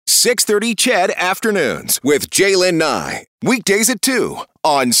6:30 CHED Afternoons with Jaylen Nye. Weekdays at 2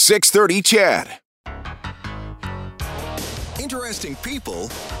 on 6:30 CHED. Interesting people,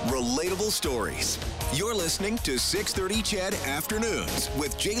 relatable stories. You're listening to 6:30 CHED Afternoons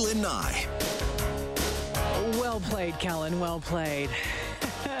with Jaylen Nye. Well played, Kellen. Well played.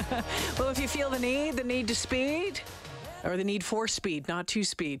 Well, if you feel the need to speed, or the need for speed, not to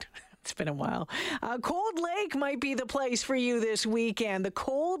speed. It's been a while. Cold Lake might be the place for you this weekend. The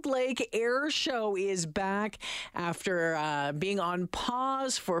Cold Lake Air Show is back after being on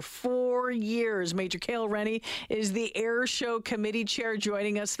pause for 4 years. Major Cale Rennie is the Air Show Committee Chair,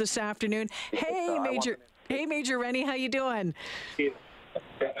 joining us this afternoon. Hey, Major Rennie, how you doing?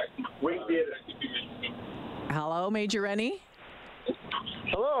 Hello, Major Rennie.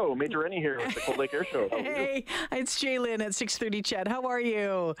 Hello, Major Rennie here with the Cold Lake Air Show. Hey, it's Jaylen at 6:30 CHED. How are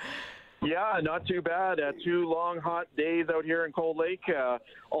you? Yeah, not too bad. 2 long, hot days out here in Cold Lake,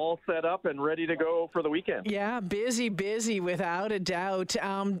 all set up and ready to go for the weekend. Yeah, busy, without a doubt.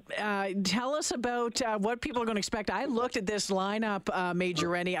 Tell us about what people are going to expect. I looked at this lineup, Major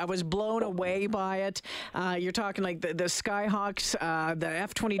Rennie. I was blown away by it. You're talking like the Skyhawks, the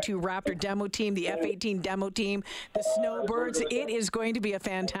F-22 Raptor demo team, the F-18 demo team, the Snowbirds. It is going to be a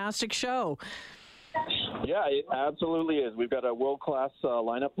fantastic show. Yeah, it absolutely is. We've got a world-class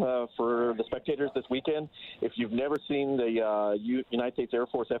lineup for the spectators this weekend. If you've never seen the United States Air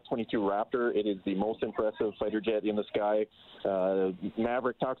Force F-22 Raptor, it is the most impressive fighter jet in the sky.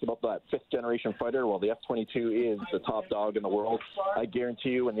 Maverick talks about that fifth-generation fighter. Well, the F-22 is the top dog in the world. I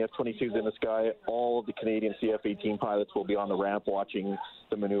guarantee you when the F-22 is in the sky, all of the Canadian CF-18 pilots will be on the ramp watching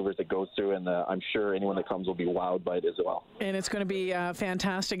the maneuvers it goes through, and I'm sure anyone that comes will be wowed by it as well. And it's going to be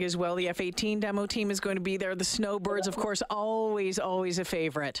fantastic as well. The F-18 demo team is going to be there. The Snowbirds, of course, always a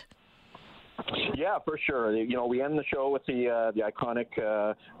favorite. Yeah, for sure. You know, we end the show with the iconic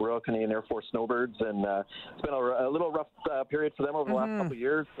Royal Canadian Air Force Snowbirds, and it's been a little rough period for them over the last couple of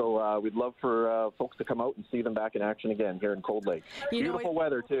years. So we'd love for folks to come out and see them back in action again here in Cold Lake. Beautiful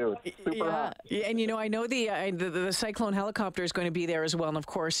weather too. Super hot. Yeah, and I know the Cyclone helicopter is going to be there as well. And of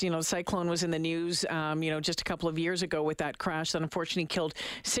course, the Cyclone was in the news, just a couple of years ago with that crash that unfortunately killed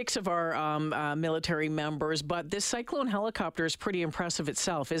 6 of our military members. But this Cyclone helicopter is pretty impressive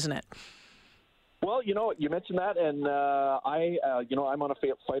itself, isn't it? Well, you mentioned that, and I'm on a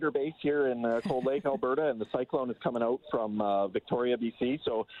fighter base here in Cold Lake, Alberta, and the Cyclone is coming out from Victoria, BC.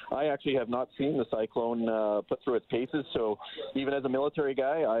 So I actually have not seen the Cyclone put through its paces. So even as a military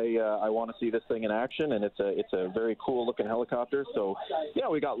guy, I want to see this thing in action, and it's a very cool looking helicopter. So yeah,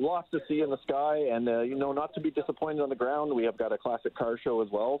 we got lots to see in the sky, and not to be disappointed on the ground. We have got a classic car show as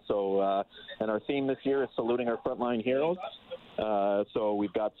well. So and our theme this year is saluting our frontline heroes. So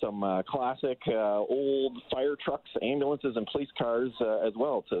we've got some classic old fire trucks, ambulances, and police cars as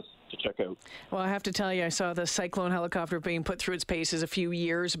well to check out. Well, I have to tell you, I saw the Cyclone helicopter being put through its paces a few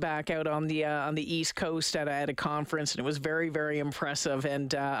years back out on the East Coast at a conference, and it was very, very impressive.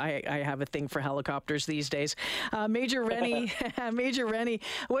 And I have a thing for helicopters these days. Major Rennie, Major Rennie,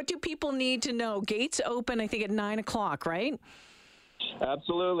 what do people need to know? Gates open, I think, at 9 o'clock, right?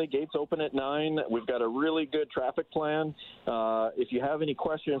 Absolutely. Gates open at 9. We've got a really good traffic plan. If you have any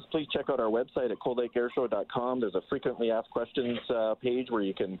questions, please check out our website at coldlakeairshow.com. There's a frequently asked questions page where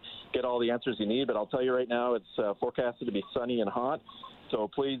you can get all the answers you need. But I'll tell you right now, it's forecasted to be sunny and hot. So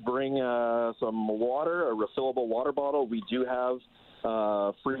please bring some water, a refillable water bottle. We do have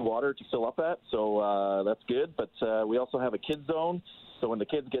free water to fill up at, so that's good. But we also have a kids zone. So when the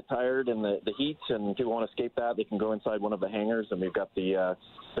kids get tired in the heat and people want to escape that, they can go inside one of the hangars, and we've got the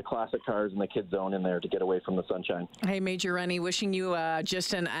classic cars in the kids zone in there to get away from the sunshine. Hey, Major Rennie, wishing you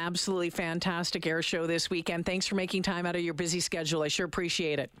just an absolutely fantastic air show this weekend. Thanks for making time out of your busy schedule. I sure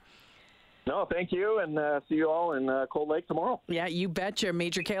appreciate it. No, thank you, and see you all in Cold Lake tomorrow. Yeah, you betcha.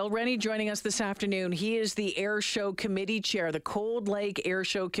 Major Cale Rennie joining us this afternoon. He is the Air Show Committee Chair, the Cold Lake Air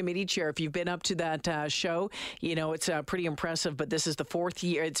Show Committee Chair. If you've been up to that show, it's pretty impressive, but this is the 4th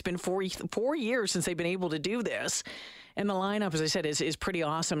year. It's been 4 years since they've been able to do this. And the lineup, as I said, is pretty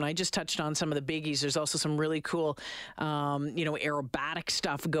awesome. And I just touched on some of the biggies. There's also some really cool, aerobatic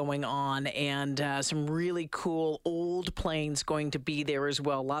stuff going on, and some really cool old planes going to be there as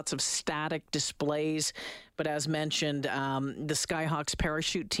well. Lots of static displays. But as mentioned, the Skyhawks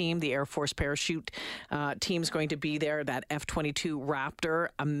parachute team, the Air Force parachute team is going to be there. That F-22 Raptor,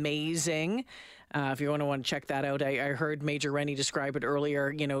 amazing. If you want to check that out, I heard Major Rennie describe it earlier.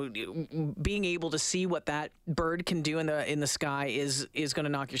 Being able to see what that bird can do in the sky is going to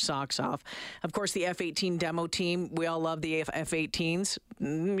knock your socks off. Of course, the F-18 demo team, we all love the F-18s.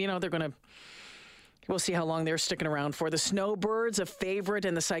 They're going to We'll see how long they're sticking around for. The Snowbirds, a favorite,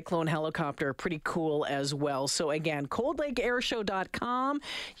 and the Cyclone helicopter, pretty cool as well. So again, coldlakeairshow.com.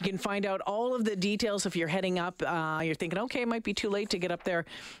 You can find out all of the details if you're heading up. You're thinking, okay, it might be too late to get up there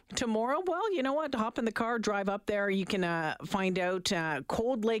tomorrow. Well, you know what? Hop in the car, drive up there. You can find out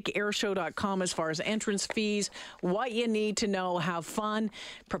coldlakeairshow.com as far as entrance fees, what you need to know, have fun.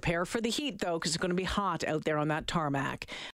 Prepare for the heat, though, because it's going to be hot out there on that tarmac.